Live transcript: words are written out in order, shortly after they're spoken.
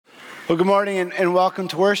Well, good morning and welcome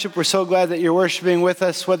to worship. We're so glad that you're worshiping with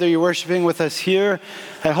us, whether you're worshiping with us here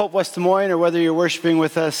at Hope West Des Moines or whether you're worshiping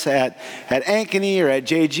with us at Ankeny or at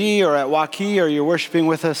JG or at Waukee or you're worshiping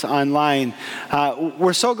with us online.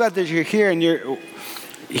 We're so glad that you're here and you're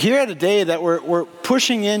here at a day that we're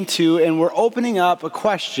pushing into and we're opening up a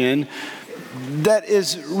question that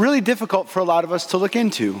is really difficult for a lot of us to look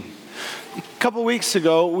into. A couple weeks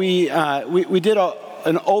ago, we did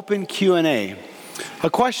an open Q&A. A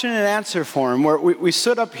question and answer forum where we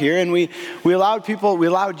stood up here and we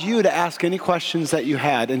allowed you to ask any questions that you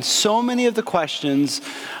had. And so many of the questions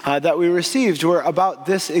that we received were about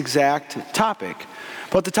this exact topic.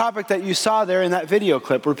 About the topic that you saw there in that video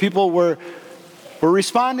clip where people were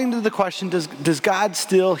responding to the question, does God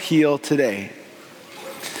still heal today?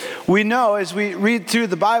 We know as we read through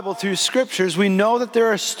the Bible, through scriptures, we know that there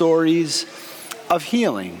are stories of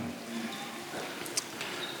healing.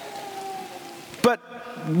 But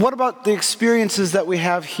what about the experiences that we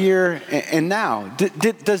have here and now?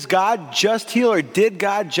 Does God just heal, or did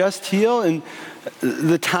God just heal in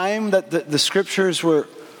the time that the scriptures were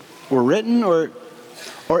written, or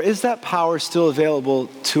is that power still available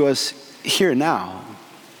to us here now?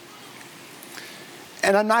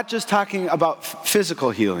 And I'm not just talking about physical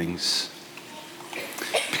healings,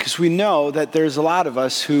 because we know that there's a lot of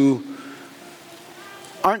us who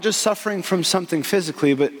aren't just suffering from something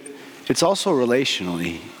physically, but it's also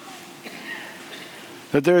relationally.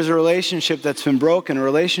 That there's a relationship that's been broken, a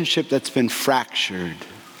relationship that's been fractured.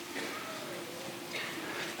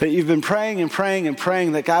 That you've been praying and praying and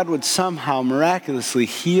praying that God would somehow miraculously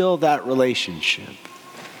heal that relationship.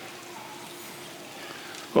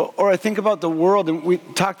 Or I think about the world, and we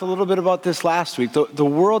talked a little bit about this last week, the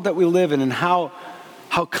world that we live in and how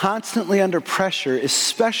constantly under pressure,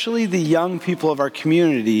 especially the young people of our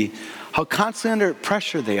community, how constantly under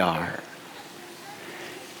pressure they are.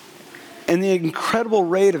 And the incredible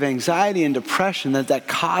rate of anxiety and depression that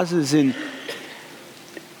causes in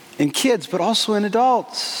kids, but also in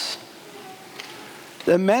adults.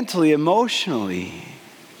 That mentally, emotionally,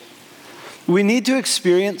 we need to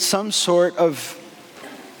experience some sort of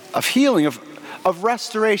healing, of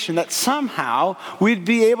restoration, that somehow we'd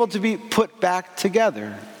be able to be put back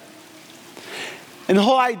together. And the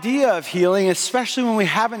whole idea of healing, especially when we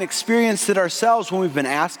haven't experienced it ourselves, when we've been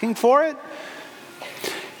asking for it,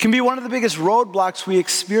 can be one of the biggest roadblocks we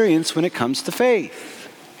experience when it comes to faith.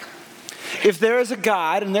 If there is a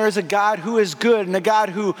God, and there is a God who is good, and a God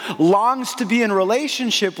who longs to be in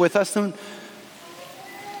relationship with us, then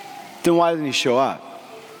why doesn't he show up?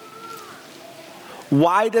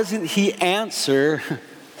 Why doesn't he answer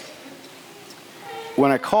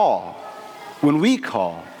when I call, when we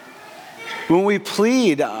call? When we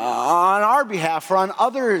plead on our behalf or on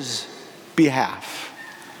others' behalf?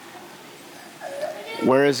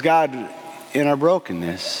 Where is God in our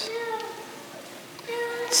brokenness?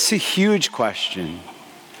 It's a huge question.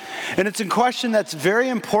 And it's a question that's very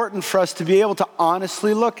important for us to be able to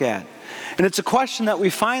honestly look at. And it's a question that we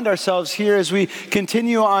find ourselves here as we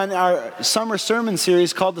continue on our summer sermon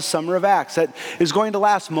series called the Summer of Acts that is going to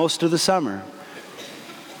last most of the summer.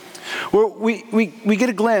 Where we get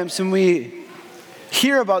a glimpse and we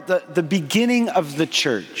hear about the beginning of the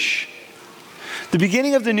church. The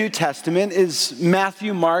beginning of the New Testament is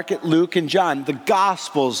Matthew, Mark, Luke, and John. The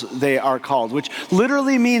Gospels, they are called, which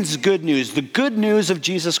literally means good news. The good news of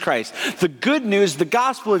Jesus Christ. The good news, the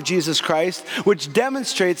gospel of Jesus Christ, which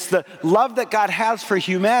demonstrates the love that God has for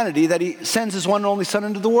humanity, that he sends his one and only Son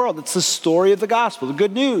into the world. It's the story of the gospel, the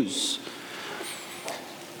good news.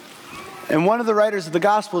 And one of the writers of the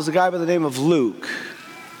gospel is a guy by the name of Luke,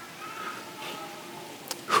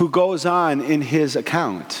 who goes on in his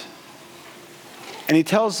account. And he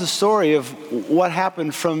tells the story of what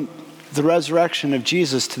happened from the resurrection of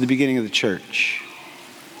Jesus to the beginning of the church.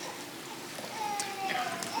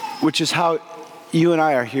 Which is how you and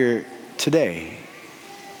I are here today.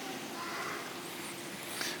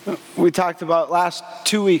 We talked about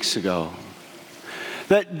 2 weeks ago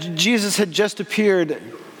that Jesus had just appeared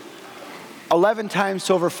 11 times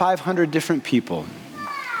to over 500 different people.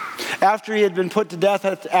 After he had been put to death,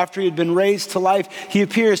 after he had been raised to life, he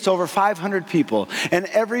appears to over 500 people. And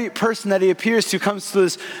every person that he appears to comes to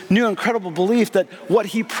this new incredible belief that what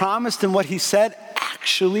he promised and what he said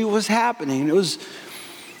actually was happening. It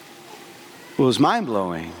was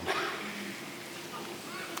mind-blowing.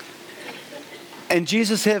 And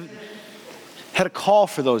Jesus had a call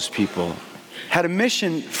for those people, had a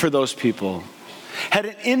mission for those people, had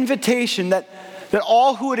an invitation that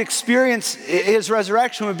all who would experience his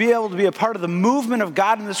resurrection would be able to be a part of the movement of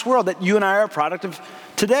God in this world that you and I are a product of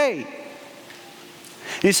today.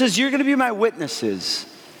 And he says, you're going to be my witnesses.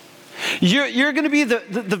 You're going to be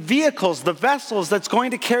the vehicles, the vessels that's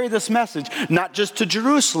going to carry this message, not just to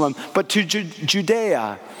Jerusalem, but to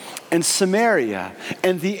Judea and Samaria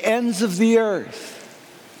and the ends of the earth.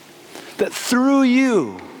 That through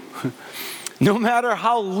you, no matter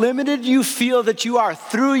how limited you feel that you are,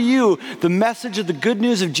 through you, the message of the good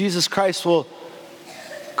news of Jesus Christ will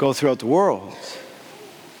go throughout the world.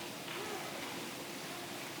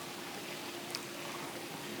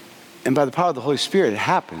 And by the power of the Holy Spirit, it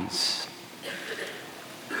happens.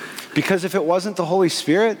 Because if it wasn't the Holy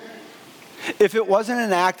Spirit, if it wasn't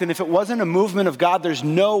an act and if it wasn't a movement of God, there's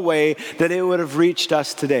no way that it would have reached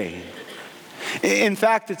us today. In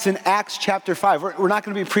fact, it's in Acts chapter 5. We're not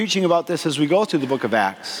going to be preaching about this as we go through the book of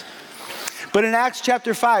Acts. But in Acts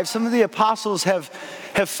chapter 5, some of the apostles have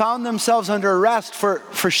found themselves under arrest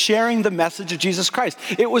for sharing the message of Jesus Christ.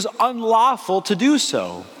 It was unlawful to do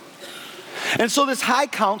so. And so this high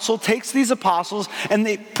council takes these apostles and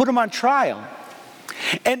they put them on trial.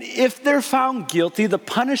 And if they're found guilty, the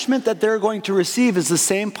punishment that they're going to receive is the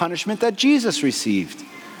same punishment that Jesus received.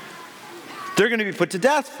 They're going to be put to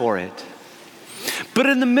death for it. But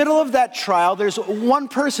in the middle of that trial, there's one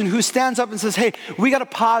person who stands up and says, hey, we got to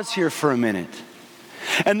pause here for a minute.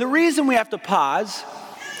 And the reason we have to pause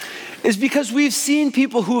is because we've seen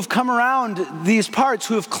people who have come around these parts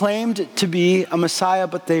who have claimed to be a Messiah,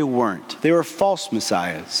 but they weren't. They were false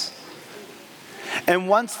messiahs. And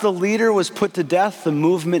once the leader was put to death, the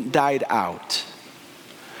movement died out.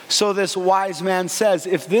 So this wise man says,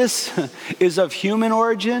 if this is of human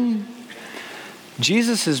origin,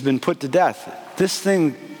 Jesus has been put to death. This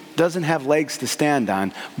thing doesn't have legs to stand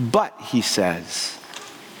on. But, he says,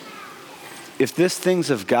 if this thing's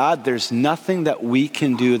of God, there's nothing that we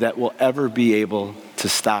can do that will ever be able to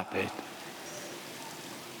stop it.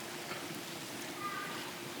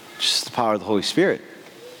 Just the power of the Holy Spirit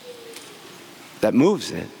that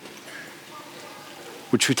moves it,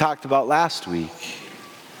 which we talked about last week.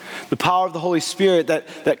 The power of the Holy Spirit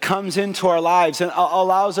that comes into our lives and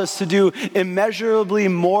allows us to do immeasurably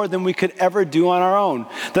more than we could ever do on our own.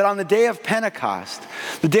 That on the day of Pentecost,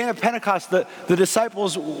 the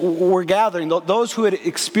disciples were gathering. Those who had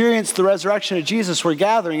experienced the resurrection of Jesus were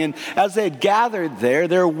gathering. And as they had gathered there,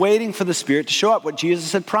 they were waiting for the Spirit to show up, what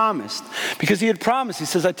Jesus had promised. Because he had promised, he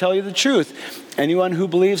says, I tell you the truth. Anyone who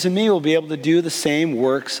believes in me will be able to do the same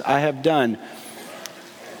works I have done.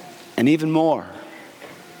 And even more.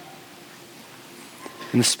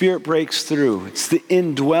 And the Spirit breaks through. It's the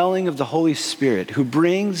indwelling of the Holy Spirit who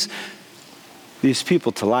brings these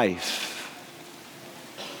people to life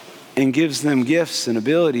and gives them gifts and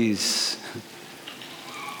abilities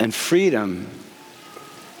and freedom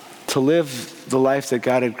to live the life that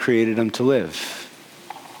God had created them to live.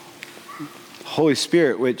 Holy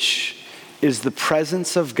Spirit, which is the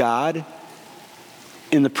presence of God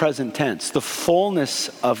in the present tense, the fullness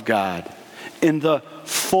of God in the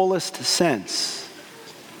fullest sense.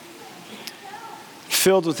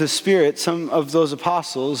 Filled with His Spirit, some of those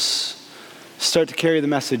apostles start to carry the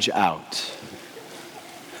message out.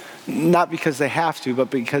 Not because they have to, but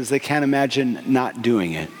because they can't imagine not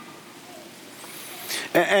doing it.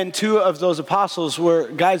 And two of those apostles were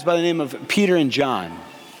guys by the name of Peter and John.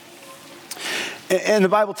 And the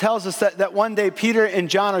Bible tells us that one day Peter and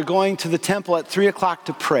John are going to the temple at 3 o'clock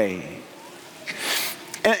to pray.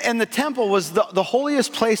 And the temple was the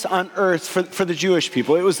holiest place on earth for the Jewish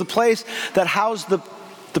people. It was the place that housed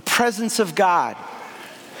the presence of God.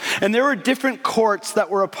 And there were different courts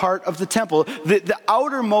that were a part of the temple. The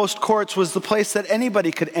outermost courts was the place that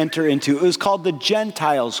anybody could enter into. It was called the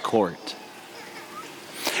Gentiles' court.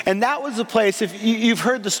 And that was the place, if you've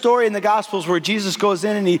heard the story in the Gospels where Jesus goes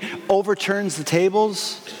in and he overturns the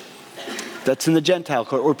tables, that's in the Gentile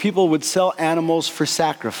court, where people would sell animals for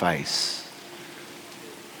sacrifice.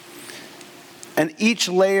 And each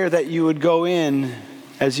layer that you would go in,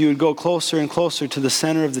 as you would go closer and closer to the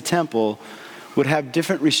center of the temple, would have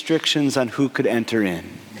different restrictions on who could enter in.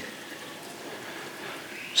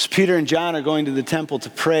 So Peter and John are going to the temple to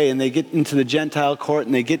pray, and they get into the Gentile court,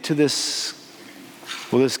 and they get to this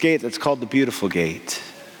gate that's called the Beautiful Gate.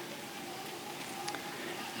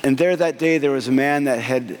 And there that day, there was a man that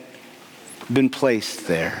had been placed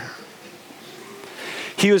there.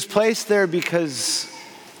 He was placed there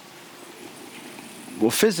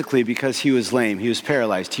physically because he was lame. He was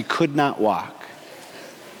paralyzed. He could not walk.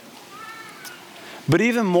 But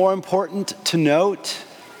even more important to note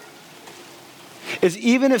is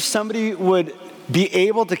even if somebody would be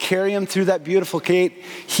able to carry him through that beautiful gate,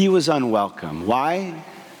 he was unwelcome. Why?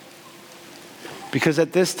 Because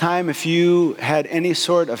at this time, if you had any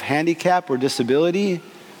sort of handicap or disability,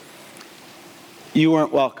 you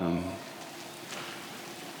weren't welcome.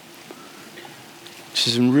 which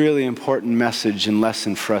is a really important message and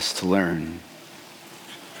lesson for us to learn.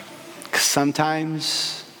 Because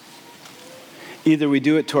sometimes, either we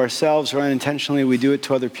do it to ourselves or unintentionally we do it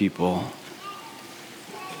to other people.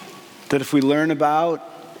 That if we learn about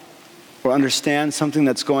or understand something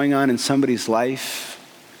that's going on in somebody's life,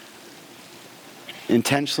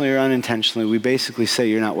 intentionally or unintentionally, we basically say,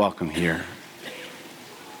 you're not welcome here.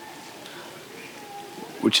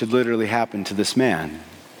 Which had literally happened to this man.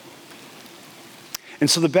 And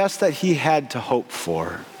so the best that he had to hope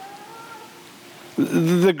for,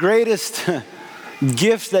 the greatest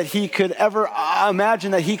gift that he could ever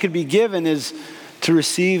imagine that he could be given, is to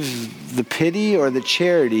receive the pity or the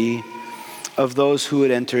charity of those who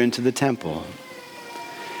would enter into the temple.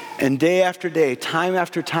 And day after day, time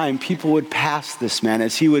after time, people would pass this man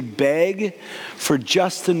as he would beg for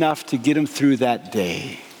just enough to get him through that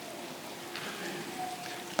day.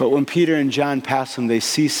 But when Peter and John pass him, they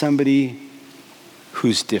see somebody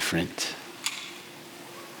who's different.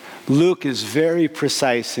 Luke is very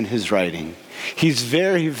precise in his writing. He's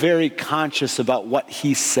very, very conscious about what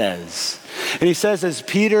he says. And he says, as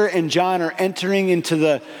Peter and John are entering into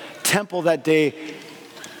the temple that day,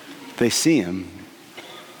 they see him.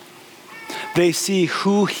 They see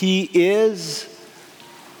who he is,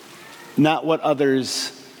 not what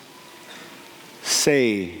others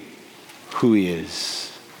say who he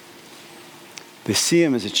is. They see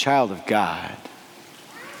him as a child of God.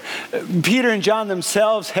 Peter and John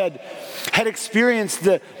themselves had experienced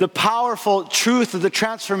the powerful truth of the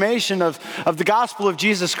transformation of the gospel of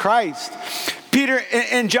Jesus Christ. Peter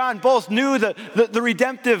and John both knew the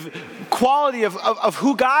redemptive quality of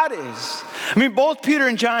who God is. I mean, both Peter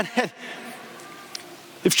and John had,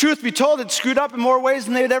 if truth be told, had screwed up in more ways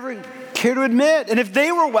than they'd ever care to admit. And if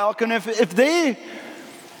they were welcome, if they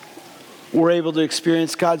were able to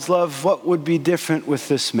experience God's love, what would be different with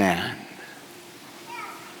this man?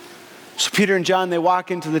 So Peter and John, they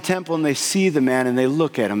walk into the temple and they see the man and they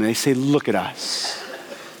look at him and they say, look at us.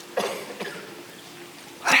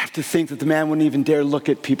 I have to think that the man wouldn't even dare look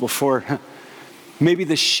at people for maybe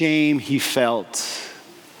the shame he felt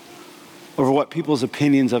over what people's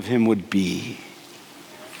opinions of him would be.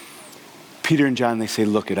 Peter and John, they say,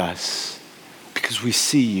 look at us, because we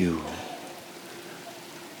see you.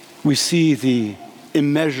 We see the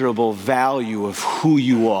immeasurable value of who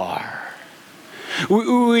you are.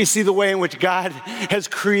 We see the way in which God has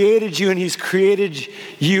created you, and he's created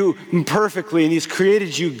you perfectly, and he's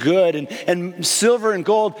created you good. And silver and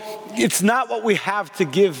gold, it's not what we have to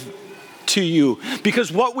give to you.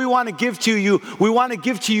 Because what we want to give to you, we want to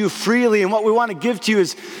give to you freely. And what we want to give to you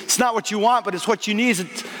is, it's not what you want, but it's what you need.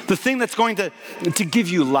 It's the thing that's going to give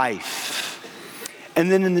you life.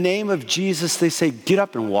 And then in the name of Jesus, they say, get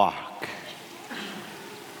up and walk.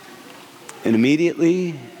 And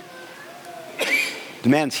immediately, the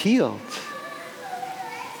man's healed.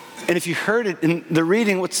 And if you heard it in the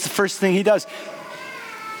reading, what's the first thing he does?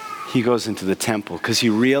 He goes into the temple because he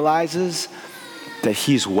realizes that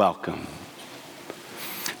he's welcome.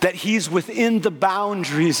 That he's within the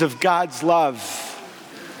boundaries of God's love.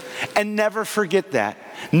 And never forget that.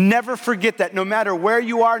 Never forget that no matter where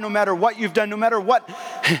you are, no matter what you've done, no matter what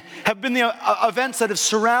have been the events that have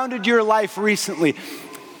surrounded your life recently,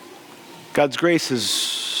 God's grace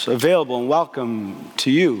is available and welcome to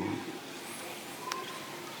you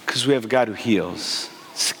because we have a God who heals.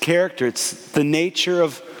 It's character, it's the nature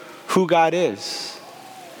of who God is.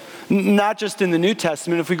 Not just in the New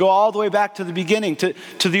Testament, if we go all the way back to the beginning, to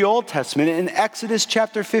the Old Testament, in Exodus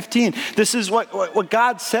chapter 15, this is what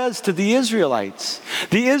God says to the Israelites.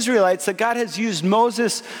 The Israelites that God has used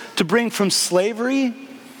Moses to bring from slavery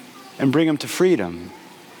and bring them to freedom.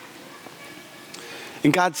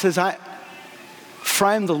 And God says, for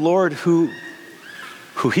I am the Lord who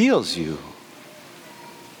heals you,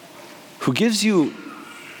 who gives you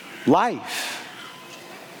life.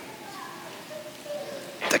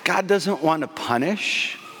 That God doesn't want to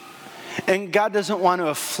punish, and God doesn't want to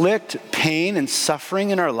afflict pain and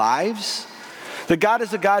suffering in our lives. That God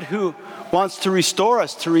is a God who wants to restore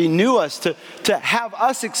us, to renew us, to have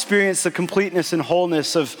us experience the completeness and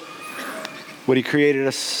wholeness of what he created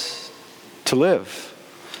us to live.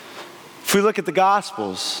 If we look at the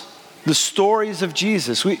Gospels, the stories of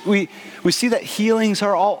Jesus, we see that healings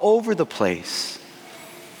are all over the place.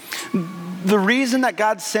 The reason that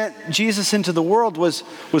God sent Jesus into the world was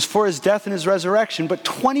for his death and his resurrection, but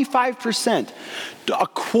 25%, a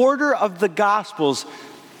quarter of the Gospels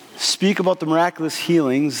speak about the miraculous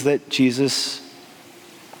healings that Jesus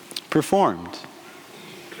performed.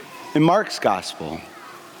 In Mark's Gospel,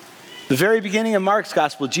 The very beginning of Mark's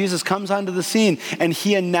gospel, Jesus comes onto the scene and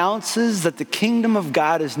he announces that the kingdom of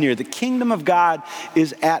God is near. The kingdom of God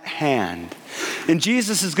is at hand. And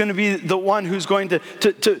Jesus is going to be the one who's going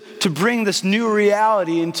to bring this new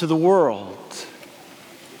reality into the world.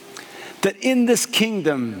 That in this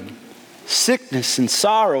kingdom, sickness and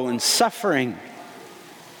sorrow and suffering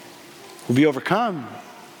will be overcome.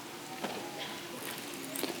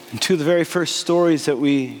 And two of the very first stories that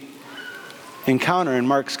we encounter in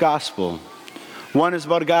Mark's gospel. One is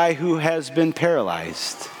about a guy who has been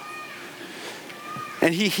paralyzed.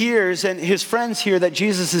 And he hears, and his friends hear that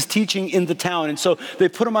Jesus is teaching in the town. And so they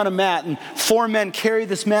put him on a mat, and 4 men carry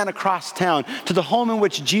this man across town to the home in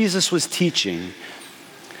which Jesus was teaching.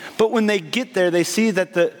 But when they get there, they see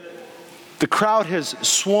that the crowd has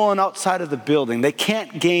swollen outside of the building. They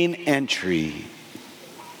can't gain entry.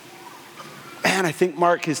 Man, I think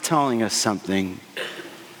Mark is telling us something.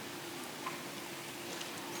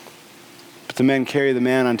 But the men carry the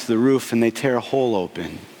man onto the roof and they tear a hole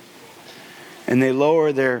open. And they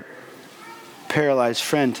lower their paralyzed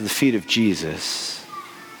friend to the feet of Jesus,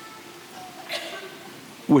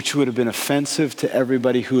 which would have been offensive to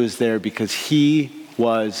everybody who was there because he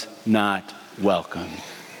was not welcome.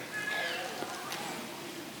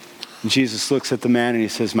 And Jesus looks at the man and he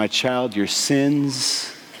says, "My child, your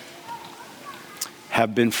sins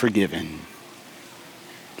have been forgiven.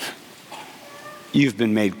 You've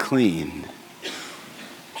been made clean.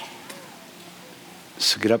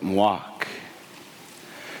 So get up and walk."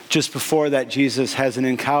 Just before that, Jesus has an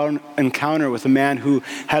encounter with a man who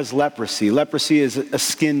has leprosy. Leprosy is a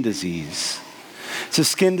skin disease. It's a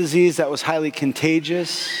skin disease that was highly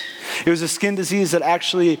contagious. It was a skin disease that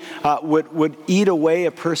actually would eat away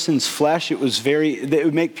a person's flesh. It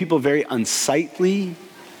would make people very unsightly.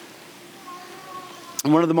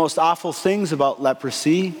 And one of the most awful things about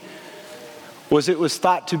leprosy was it was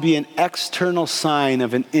thought to be an external sign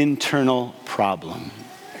of an internal problem.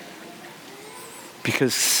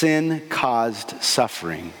 Because sin caused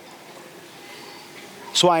suffering.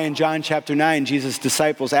 That's why in John chapter 9, Jesus'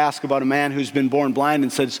 disciples ask about a man who's been born blind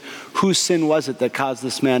and says, whose sin was it that caused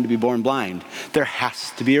this man to be born blind? There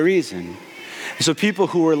has to be a reason. And so people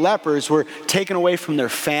who were lepers were taken away from their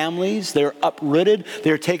families, they were uprooted,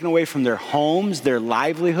 they were taken away from their homes, their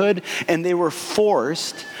livelihood, and they were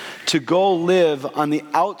forced to go live on the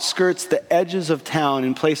outskirts, the edges of town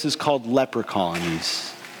in places called leper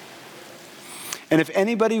colonies. And if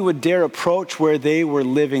anybody would dare approach where they were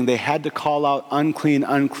living, they had to call out unclean,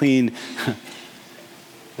 unclean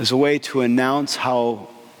as a way to announce how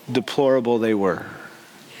deplorable they were.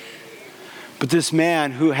 But this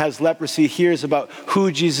man who has leprosy hears about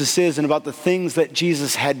who Jesus is and about the things that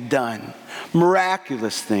Jesus had done.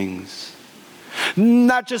 Miraculous things.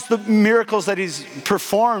 Not just the miracles that he's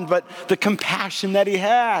performed, but the compassion that he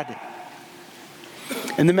had.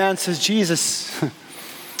 And the man says, "Jesus,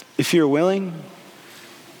 if you're willing,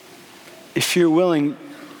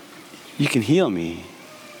 you can heal me.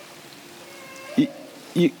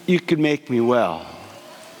 You could make me well."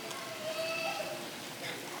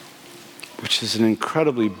 Which is an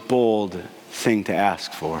incredibly bold thing to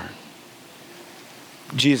ask for.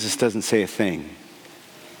 Jesus doesn't say a thing.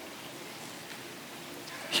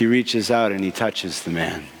 He reaches out and he touches the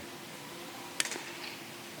man.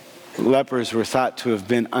 Lepers were thought to have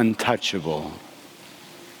been untouchable.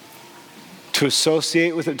 To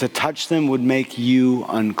associate with it, to touch them would make you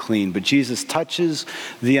unclean. But Jesus touches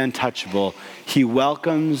the untouchable. He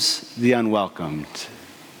welcomes the unwelcomed.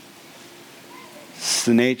 It's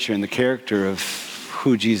the nature and the character of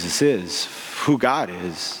who Jesus is, who God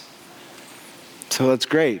is. So that's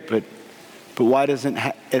great, but why doesn't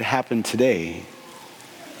it happen today?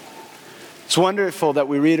 It's wonderful that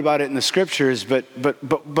we read about it in the scriptures, but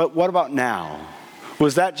what about now?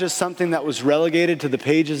 Was that just something that was relegated to the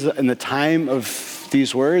pages in the time of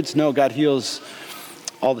these words? No, God heals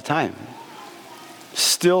all the time.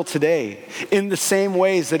 Still today, in the same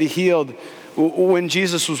ways that he healed when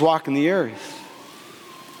Jesus was walking the earth.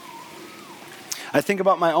 I think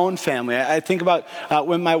about my own family. I think about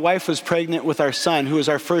when my wife was pregnant with our son, who was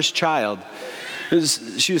our first child.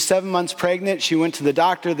 She was 7 months pregnant. She went to the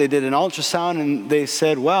doctor. They did an ultrasound, and they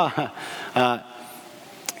said, well,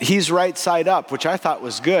 he's right side up, which I thought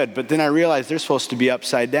was good. But then I realized they're supposed to be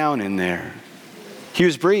upside down in there. He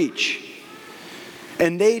was breech.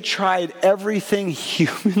 And they tried everything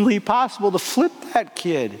humanly possible to flip that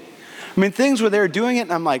kid. I mean, things where they were doing it,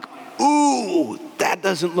 and I'm like, ooh, that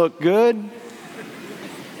doesn't look good.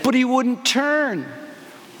 But he wouldn't turn.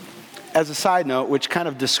 As a side note, which kind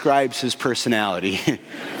of describes his personality.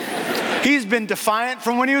 He's been defiant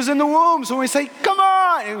from when he was in the womb. So when we say, come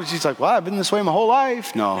on, on. And she's like, well, I've been this way my whole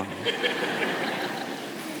life. No.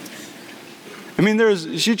 I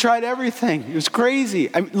mean, she tried everything. It was crazy.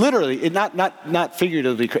 I mean, literally, not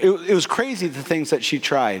figuratively. It was crazy, the things that she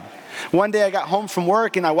tried. One day I got home from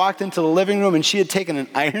work and I walked into the living room and she had taken an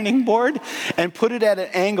ironing board and put it at an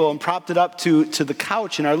angle and propped it up to the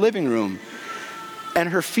couch in our living room. And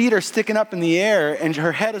her feet are sticking up in the air and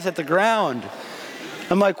her head is at the ground.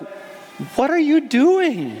 I'm like, what are you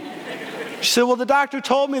doing? She said, well, the doctor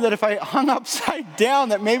told me that if I hung upside down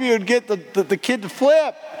that maybe it would get the kid to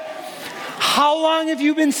flip. How long have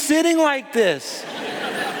you been sitting like this?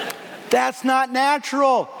 That's not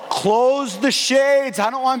natural. Close the shades. I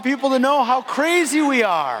don't want people to know how crazy we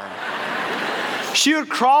are. She would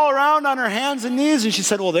crawl around on her hands and knees, and she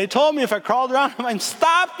said, well, they told me if I crawled around, I'm like,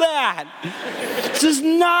 stop that. This is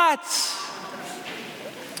nuts.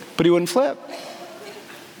 But he wouldn't flip.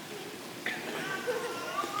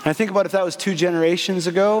 I think about if that was 2 generations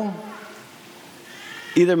ago,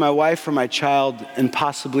 either my wife or my child, and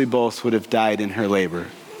possibly both, would have died in her labor.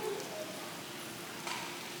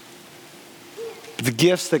 The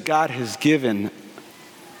gifts that God has given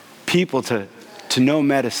people to know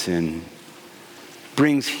medicine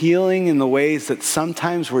brings healing in the ways that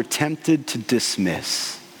sometimes we're tempted to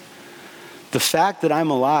dismiss. The fact that I'm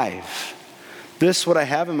alive, what I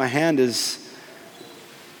have in my hand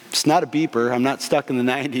it's not a beeper. I'm not stuck in the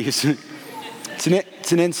 90s. It's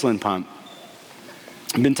an insulin pump.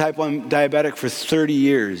 I've been type 1 diabetic for 30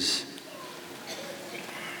 years.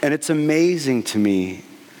 And it's amazing to me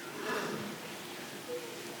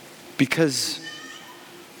because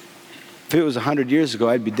if it was 100 years ago,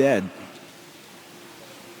 I'd be dead.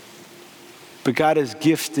 But God has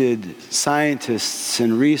gifted scientists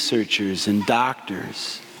and researchers and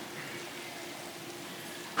doctors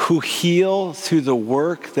who heal through the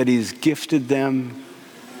work that He's gifted them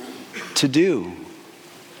to do.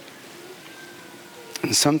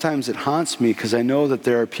 And sometimes it haunts me because I know that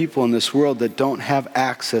there are people in this world that don't have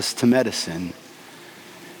access to medicine.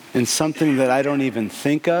 And something that I don't even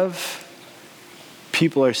think of,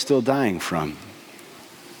 people are still dying from.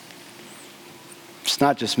 It's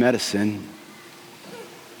not just medicine.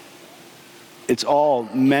 It's all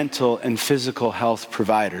mental and physical health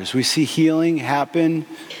providers. We see healing happen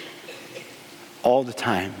all the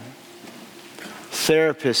time.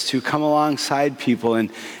 Therapists who come alongside people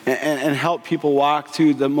and help people walk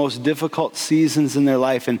through the most difficult seasons in their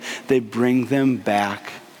life, and they bring them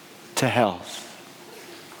back to health.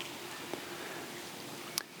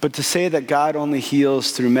 But to say that God only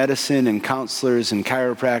heals through medicine and counselors and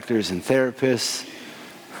chiropractors and therapists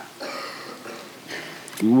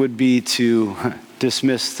would be to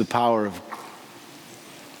dismiss the power of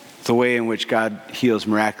the way in which God heals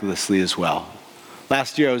miraculously as well.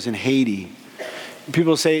 Last year I was in Haiti.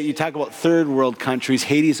 People say, you talk about third world countries,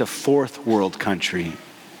 Haiti's a fourth world country.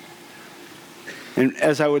 And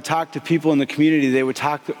as I would talk to people in the community, they would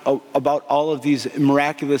talk about all of these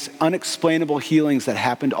miraculous, unexplainable healings that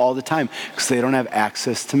happened all the time because they don't have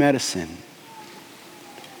access to medicine.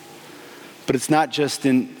 But it's not just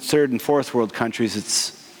in third and fourth world countries,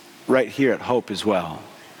 it's right here at Hope as well.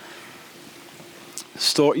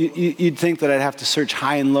 You'd think that I'd have to search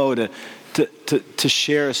high and low to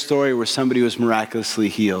share a story where somebody was miraculously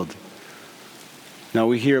healed. No,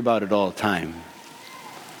 we hear about it all the time.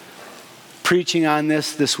 Preaching on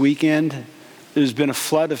this weekend, there's been a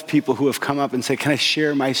flood of people who have come up and said, can I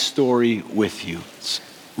share my story with you? It's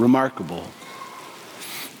remarkable.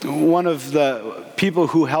 One of the people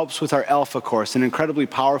who helps with our Alpha course, an incredibly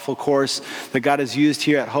powerful course that God has used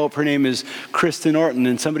here at Hope, her name is Kristen Orton.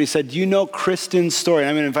 And somebody said, do you know Kristen's story? And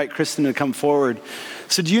I'm going to invite Kristen to come forward.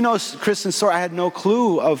 So do you know Kristen's story? I had no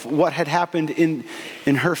clue of what had happened in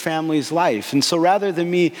her family's life. And so rather than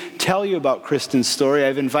me tell you about Kristen's story,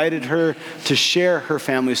 I've invited her to share her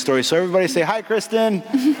family's story. So everybody say, hi, Kristen.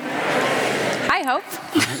 Hi, Hope.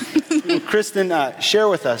 Kristen, share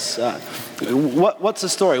with us. What's the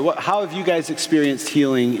story? How have you guys experienced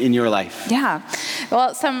healing in your life? Yeah.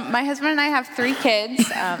 Well, my husband and I have 3 kids.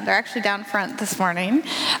 They're actually down front this morning.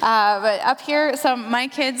 But up here, my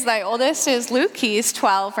kids, my oldest is Luke. He's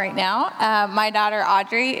 12 right now. My daughter,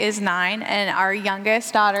 Audrey, is 9. And our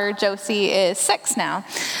youngest daughter, Josie, is 6 now.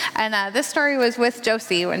 And this story was with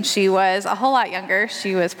Josie when she was a whole lot younger.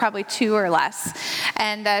 She was probably 2 or less.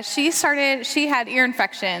 And she had ear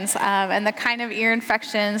infections, and the kind of ear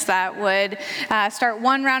infections that would start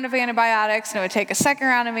one round of antibiotics, and it would take a second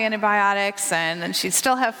round of antibiotics, and then she'd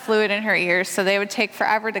still have fluid in her ears, so they would take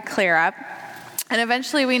forever to clear up. And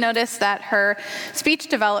eventually we noticed that her speech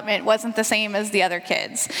development wasn't the same as the other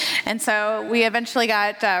kids. And so we eventually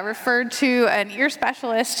got referred to an ear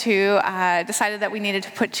specialist who decided that we needed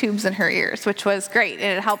to put tubes in her ears, which was great.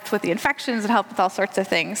 And it helped with the infections, it helped with all sorts of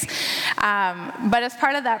things. But as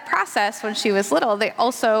part of that process, when she was little, they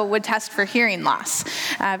also would test for hearing loss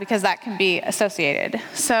because that can be associated.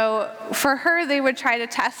 So for her, they would try to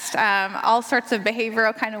test all sorts of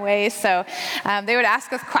behavioral kind of ways. So they would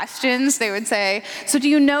ask us questions. They would say, so do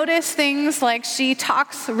you notice things like she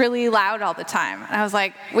talks really loud all the time? And I was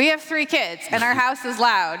like, we have 3 kids and our house is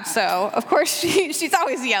loud. So of course she's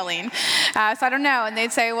always yelling. So I don't know. And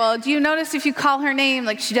they'd say, well, do you notice if you call her name,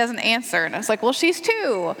 like she doesn't answer? And I was like, well, she's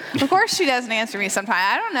 2. Of course she doesn't answer me sometimes.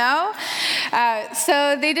 I don't know.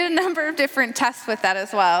 So they did a number of different tests with that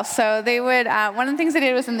as well. So they would, one of the things they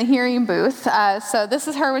did was in the hearing booth. So this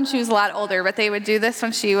is her when she was a lot older, but they would do this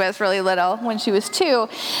when she was really little, when she was 2.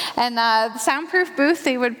 And the soundproof booth,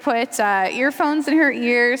 they would put earphones in her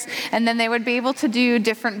ears, and then they would be able to do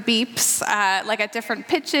different beeps, like at different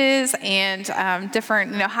pitches and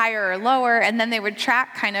different, higher or lower, and then they would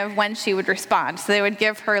track kind of when she would respond. So they would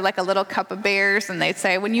give her like a little cup of bears, and they'd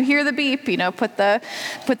say, when you hear the beep, put the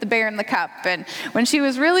bear in the cup. And when she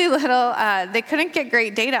was really little, they couldn't get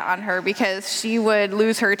great data on her because she would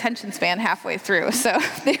lose her attention span halfway through. So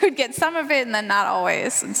they would get some of it and then not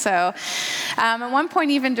always. And so at one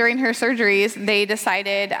point, even during her surgeries, they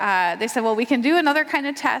decided, they said, well, we can do another kind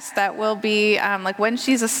of test that will be like when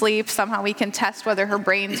she's asleep, somehow we can test whether her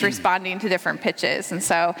brain's responding to different pitches. And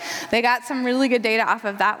so they got some really good data off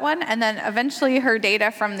of that one. And then eventually her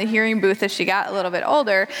data from the hearing booth as she got a little bit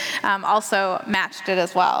older also matched it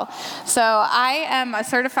as well. So I am a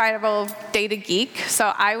certifiable data geek.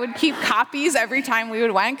 So I would keep copies every time we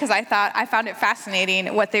would went because I found it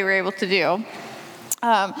fascinating what they were able to do.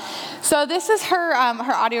 So this is her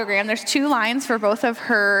audiogram. There's 2 lines for both of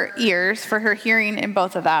her ears, for her hearing in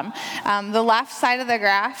both of them. The left side of the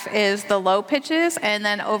graph is the low pitches, and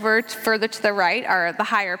then further to the right are the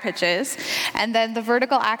higher pitches. And then the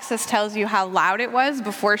vertical axis tells you how loud it was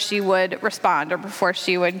before she would respond or before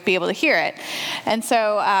she would be able to hear it. And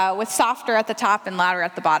so with softer at the top and louder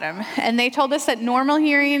at the bottom. And they told us that normal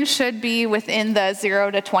hearing should be within the 0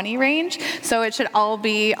 to 20 range. So it should all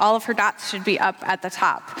of her dots should be up at the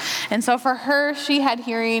top. And so for her, she had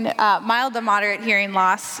mild to moderate hearing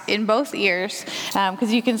loss in both ears,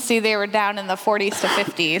 because you can see they were down in the 40s to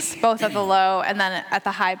 50s, both at the low and then at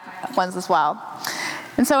the high ones as well.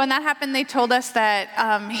 And so when that happened, they told us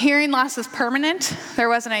that hearing loss is permanent. There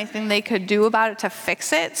wasn't anything they could do about it to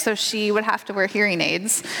fix it, so she would have to wear hearing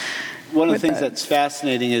aids. One of the things that's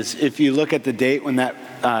fascinating is if you look at the date when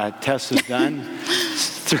that test was done,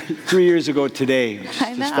 3 years ago today, which is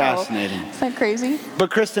just fascinating. Isn't that crazy?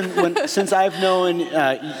 But Kristen, since I've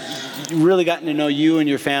really gotten to know you and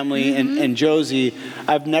your family and Josie,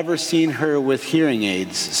 I've never seen her with hearing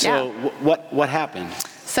aids. So what happened?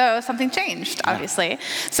 So something changed, obviously.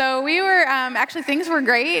 So we were, actually things were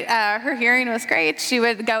great. Her hearing was great. She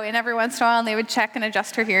would go in every once in a while and they would check and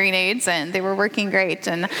adjust her hearing aids, and they were working great.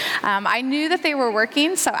 And I knew that they were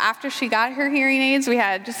working, so after she got her hearing aids, we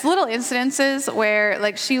had just little incidences where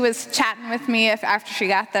like she was chatting with me after she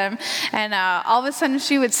got them, and all of a sudden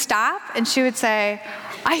she would stop and she would say,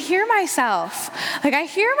 I hear myself. Like, I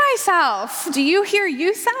hear myself. Do you hear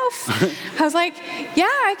yourself? I was like, yeah,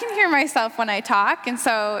 I can hear myself when I talk. And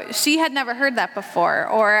so she had never heard that before.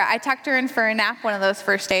 Or I tucked her in for a nap one of those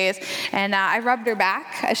first days, and I rubbed her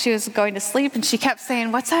back as she was going to sleep, and she kept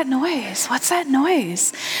saying, what's that noise? What's that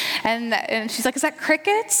noise? And she's like, is that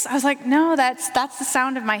crickets? I was like, no, that's the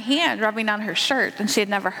sound of my hand rubbing on her shirt. And she had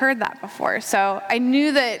never heard that before. So I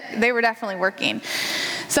knew that they were definitely working.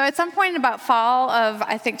 So at some point about fall of,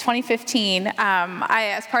 I think, 2015, I,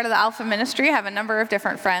 as part of the Alpha Ministry, have a number of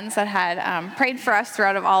different friends that had prayed for us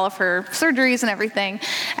throughout all of her surgeries and everything.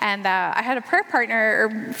 And I had a prayer partner,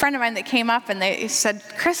 or a friend of mine, that came up and they said,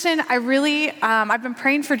 Kristen, I've been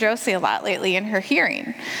praying for Josie a lot lately in her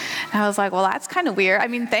hearing. And I was like, well, that's kind of weird. I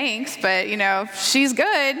mean, thanks, but, she's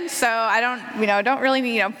good. So I don't really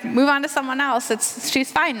need, move on to someone else. She's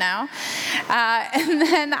fine now. And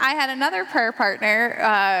then I had another prayer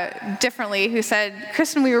partner, differently, who said,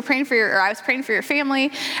 Kristen, I was praying for your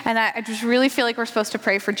family, and I just really feel like we're supposed to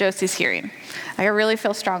pray for Josie's hearing. I really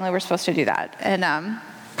feel strongly we're supposed to do that. And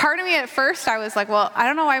part of me at first, I was like, well, I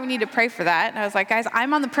don't know why we need to pray for that. And I was like, guys,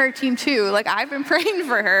 I'm on the prayer team too. Like, I've been praying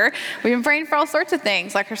for her. We've been praying for all sorts of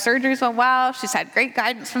things. Like, her surgeries went well. She's had great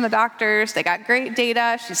guidance from the doctors. They got great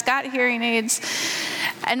data. She's got hearing aids.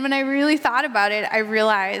 And when I really thought about it, I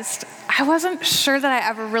realized I wasn't sure that I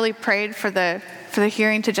ever really prayed for the the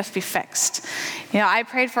hearing to just be fixed. I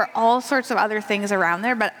prayed for all sorts of other things around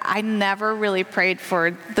there, but I never really prayed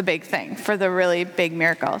for the big thing, for the really big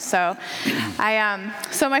miracle. So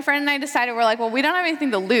so my friend and I decided, we're like, well, we don't have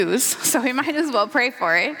anything to lose, so we might as well pray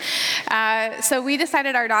for it. So we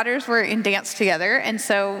decided our daughters were in dance together, and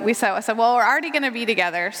so I said, well, we're already going to be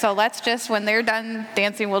together, so let's just, when they're done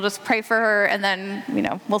dancing, we'll just pray for her, and then,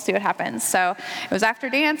 we'll see what happens. So it was after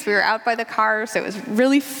dance, we were out by the car, so it was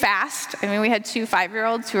really fast. I mean, we had 2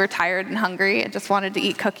 5-year-olds who were tired and hungry and just wanted to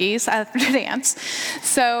eat cookies after dance.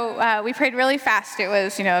 So we prayed really fast. It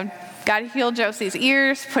was, God healed Josie's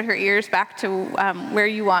ears, put her ears back to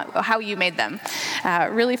how you made them.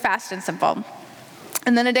 Really fast and simple.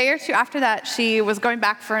 And then a day or two after that, she was going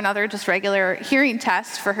back for another just regular hearing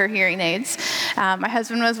test for her hearing aids. My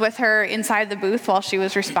husband was with her inside the booth while she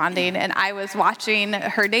was responding, and I was watching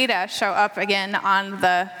her data show up again on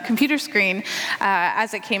the computer screen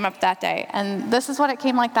as it came up that day. And this is what it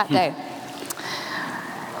came like that day.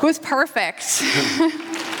 It was perfect.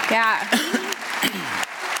 Yeah.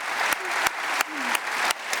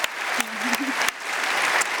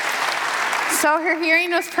 So her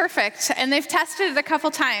hearing was perfect, and they've tested it a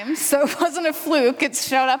couple times, so it wasn't a fluke. It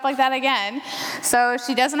showed up like that again. So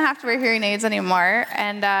she doesn't have to wear hearing aids anymore,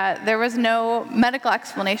 and there was no medical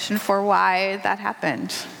explanation for why that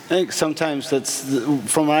happened. I think sometimes that's,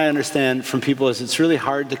 from what I understand from people, is it's really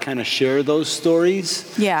hard to kind of share those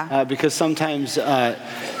stories. Yeah. Because sometimes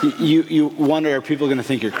you wonder, are people going to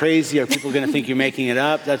think you're crazy? Are people going to think you're making it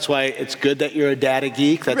up? That's why it's good that you're a data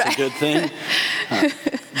geek. That's right. A good thing.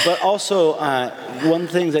 But also, one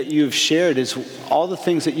thing that you've shared is all the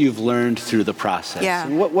things that you've learned through the process. Yeah.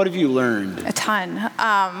 What have you learned? A ton.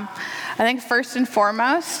 I think first and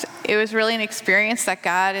foremost, it was really an experience that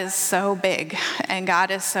God is so big and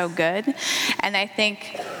God is so good. And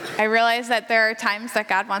I realized that there are times that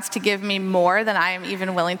God wants to give me more than I am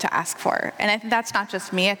even willing to ask for. And I think that's not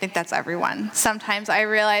just me, I think that's everyone. Sometimes I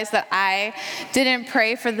realized that I didn't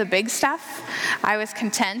pray for the big stuff. I was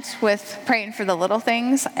content with praying for the little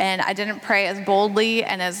things, and I didn't pray as boldly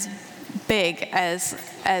and as big as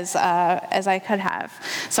I could have.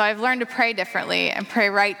 So I've learned to pray differently and pray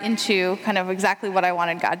right into kind of exactly what I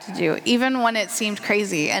wanted God to do, even when it seemed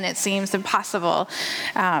crazy and it seems impossible.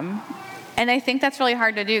 And I think that's really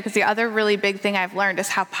hard to do, because the other really big thing I've learned is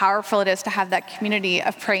how powerful it is to have that community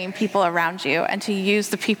of praying people around you, and to use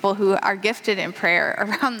the people who are gifted in prayer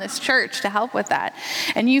around this church to help with that.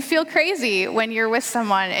 And you feel crazy when you're with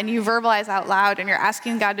someone and you verbalize out loud and you're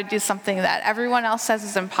asking God to do something that everyone else says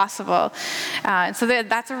is impossible. And so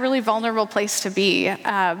that's a really vulnerable place to be.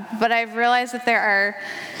 But I've realized that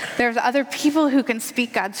there's other people who can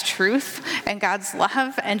speak God's truth and God's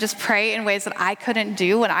love and just pray in ways that I couldn't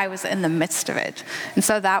do when I was in the midst of it. And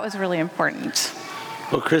so that was really important.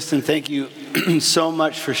 Well, Kristen, thank you so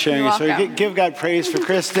much for sharing your story. Give God praise for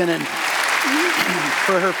Kristen and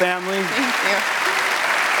for her family. Thank you.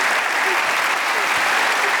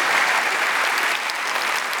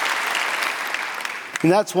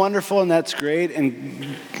 And that's wonderful and that's great,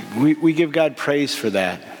 and we give God praise for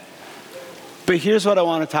that. But here's what I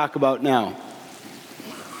want to talk about now.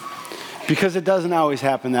 Because it doesn't always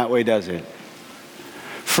happen that way, does it?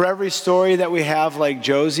 For every story that we have like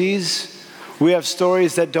Josie's, we have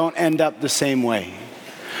stories that don't end up the same way.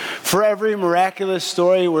 For every miraculous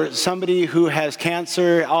story where somebody who has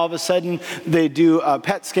cancer, all of a sudden they do a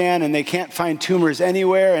PET scan and they can't find tumors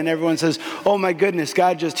anywhere, and everyone says, oh my goodness,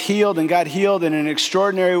 God just healed, and God healed in an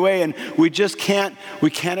extraordinary way, and we can't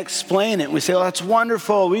explain it. And we say, oh, that's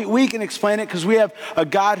wonderful. We can explain it because we have a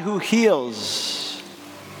God who heals.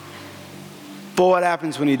 But what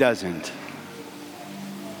happens when he doesn't?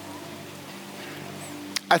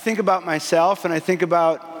 I think about myself, and I think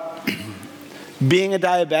about being a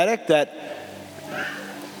diabetic, that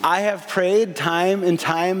I have prayed time and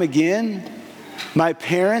time again. My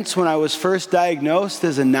parents, when I was first diagnosed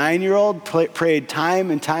as a 9-year-old, prayed time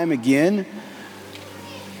and time again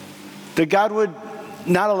that God would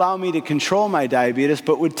not allow me to control my diabetes,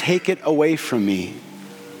 but would take it away from me.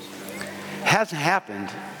 Hasn't happened.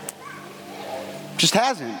 Just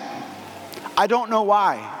hasn't. I don't know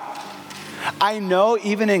why. I know,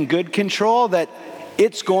 even in good control, that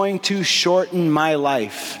it's going to shorten my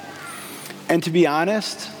life. And to be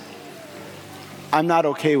honest, I'm not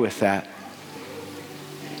okay with that.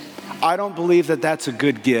 I don't believe that that's a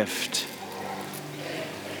good gift.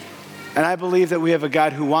 And I believe that we have a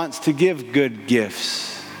God who wants to give good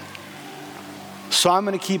gifts. So I'm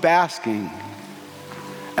going to keep asking.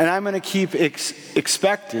 And I'm going to keep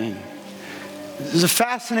expecting There's a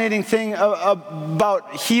fascinating thing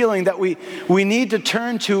about healing that we need to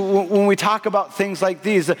turn to when we talk about things like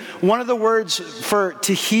these. One of the words for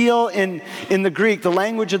to heal in the Greek, the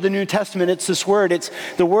language of the New Testament, it's this word.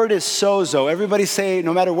 The word is sozo. Everybody say,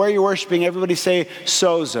 no matter where you're worshiping, everybody say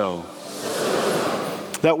sozo.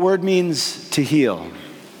 That word means to heal.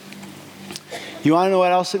 You want to know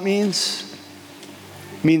what else it means?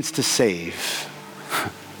 It means to save.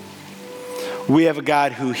 We have a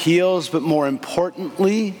God who heals, but more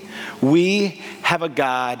importantly, we have a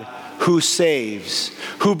God who saves,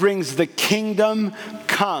 who brings the kingdom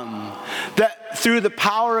come. That through the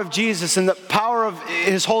power of Jesus and the power of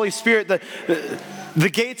His Holy Spirit, the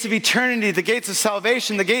gates of eternity, the gates of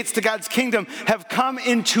salvation, the gates to God's kingdom have come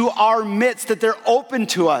into our midst, that they're open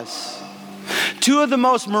to us. Two of the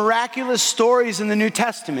most miraculous stories in the New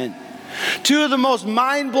Testament. Two of the most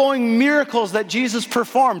mind-blowing miracles that Jesus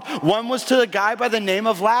performed. One was to a guy by the name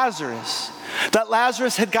of Lazarus. That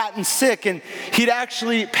Lazarus had gotten sick and he'd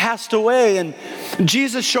actually passed away. And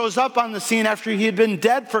Jesus shows up on the scene after he had been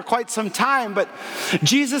dead for quite some time. But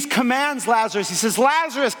Jesus commands Lazarus. He says,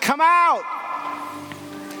 "Lazarus, come out."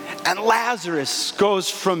 And Lazarus goes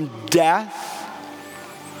from death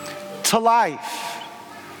to life.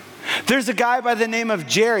 There's a guy by the name of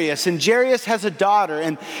Jairus, and Jairus has a daughter,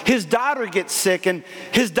 and his daughter gets sick, and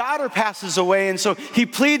his daughter passes away, and so he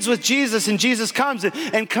pleads with Jesus, and Jesus comes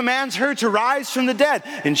and commands her to rise from the dead,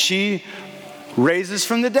 and she raises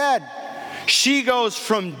from the dead. She goes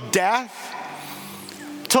from death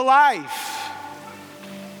to life.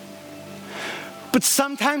 But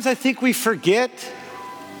sometimes I think we forget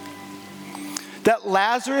that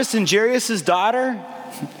Lazarus and Jairus' daughter,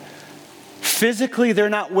 physically, they're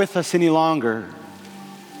not with us any longer.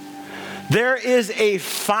 There is a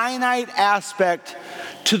finite aspect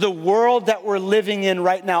to the world that we're living in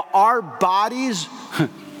right now. Our bodies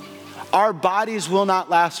will not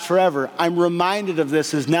last forever. I'm reminded of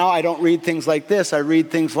this as now I don't read things like this, I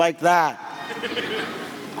read things like that.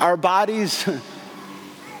 Our bodies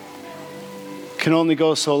can only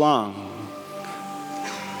go so long.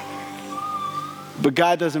 But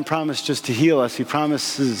God doesn't promise just to heal us, He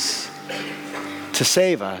promises to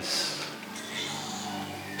save us.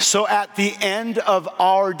 So at the end of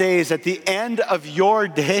our days, at the end of your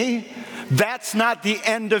day, that's not the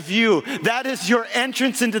end of you. That is your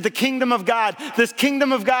entrance into the kingdom of God. This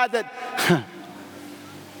kingdom of God that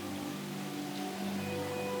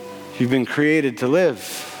you've been created to live.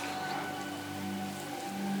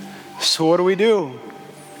 So what do?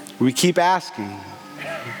 We keep asking.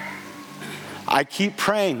 I keep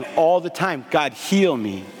praying all the time. God, heal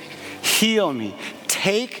me. Heal me.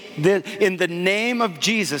 Take this, in the name of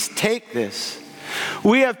Jesus, take this.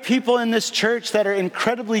 We have people in this church that are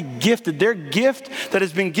incredibly gifted. Their gift that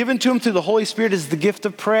has been given to them through the Holy Spirit is the gift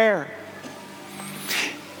of prayer.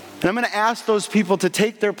 And I'm going to ask those people to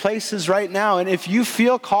take their places right now. And if you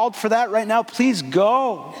feel called for that right now, please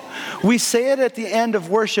go. We say it at the end of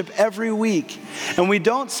worship every week. And we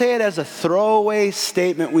don't say it as a throwaway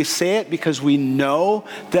statement. We say it because we know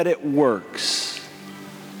that it works.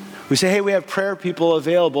 We say, hey, we have prayer people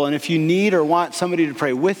available, and if you need or want somebody to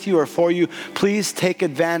pray with you or for you, please take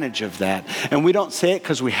advantage of that. And we don't say it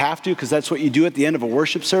because we have to, because that's what you do at the end of a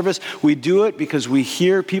worship service. We do it because we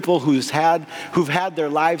hear people who've had their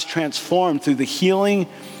lives transformed through the healing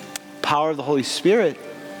power of the Holy Spirit.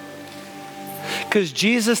 Because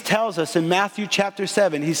Jesus tells us in Matthew chapter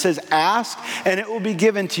 7, He says, ask and it will be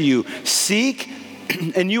given to you. Seek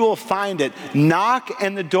and you will find it. Knock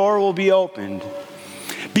and the door will be opened.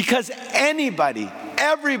 Because everybody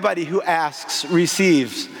who asks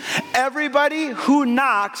receives. Everybody who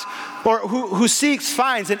knocks or who seeks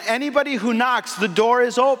finds. And anybody who knocks, the door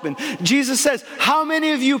is open. Jesus says, how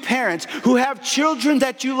many of you parents who have children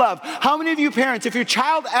that you love, how many of you parents, if your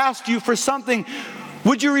child asked you for something,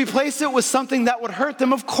 would you replace it with something that would hurt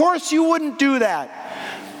them? Of course you wouldn't do that.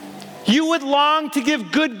 You would long to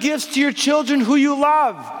give good gifts to your children who you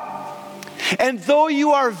love. And though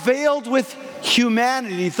you are veiled with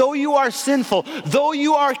humanity, though you are sinful, though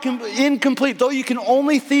you are incomplete, though you can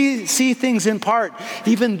only see things in part,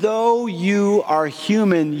 even though you are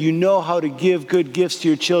human, you know how to give good gifts to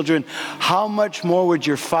your children, how much more would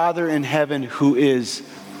your Father in heaven, who is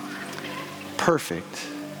perfect,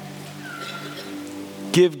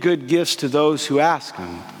 give good gifts to those who ask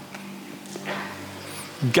Him?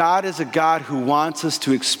 God is a God who wants us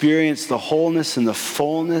to experience the wholeness and the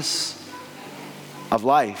fullness of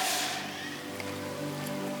life.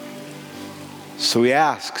 So we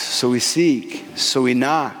ask, so we seek, so we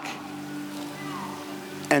knock.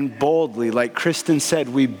 And boldly, like Kristen said,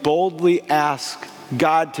 we boldly ask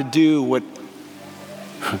God to do what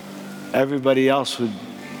everybody else would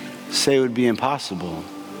say would be impossible.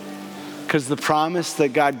 Because the promise that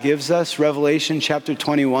God gives us, Revelation chapter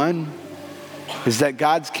 21, is that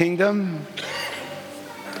God's kingdom,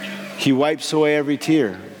 he wipes away every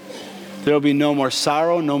tear. There will be no more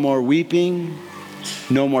sorrow, no more weeping,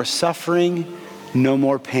 no more suffering, no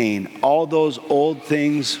more pain. All those old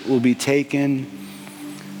things will be taken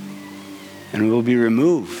and will be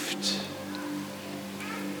removed.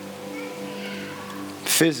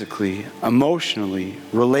 Physically, emotionally,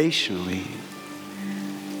 relationally.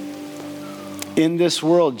 In this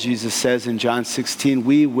world, Jesus says in John 16,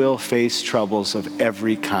 we will face troubles of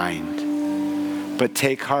every kind. But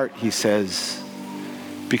take heart, he says,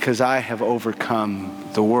 because I have overcome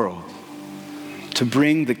the world. To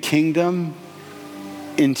bring the kingdom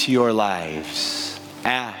into your lives.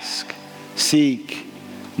 Ask, seek,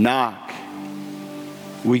 knock.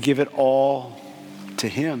 We give it all to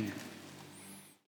him.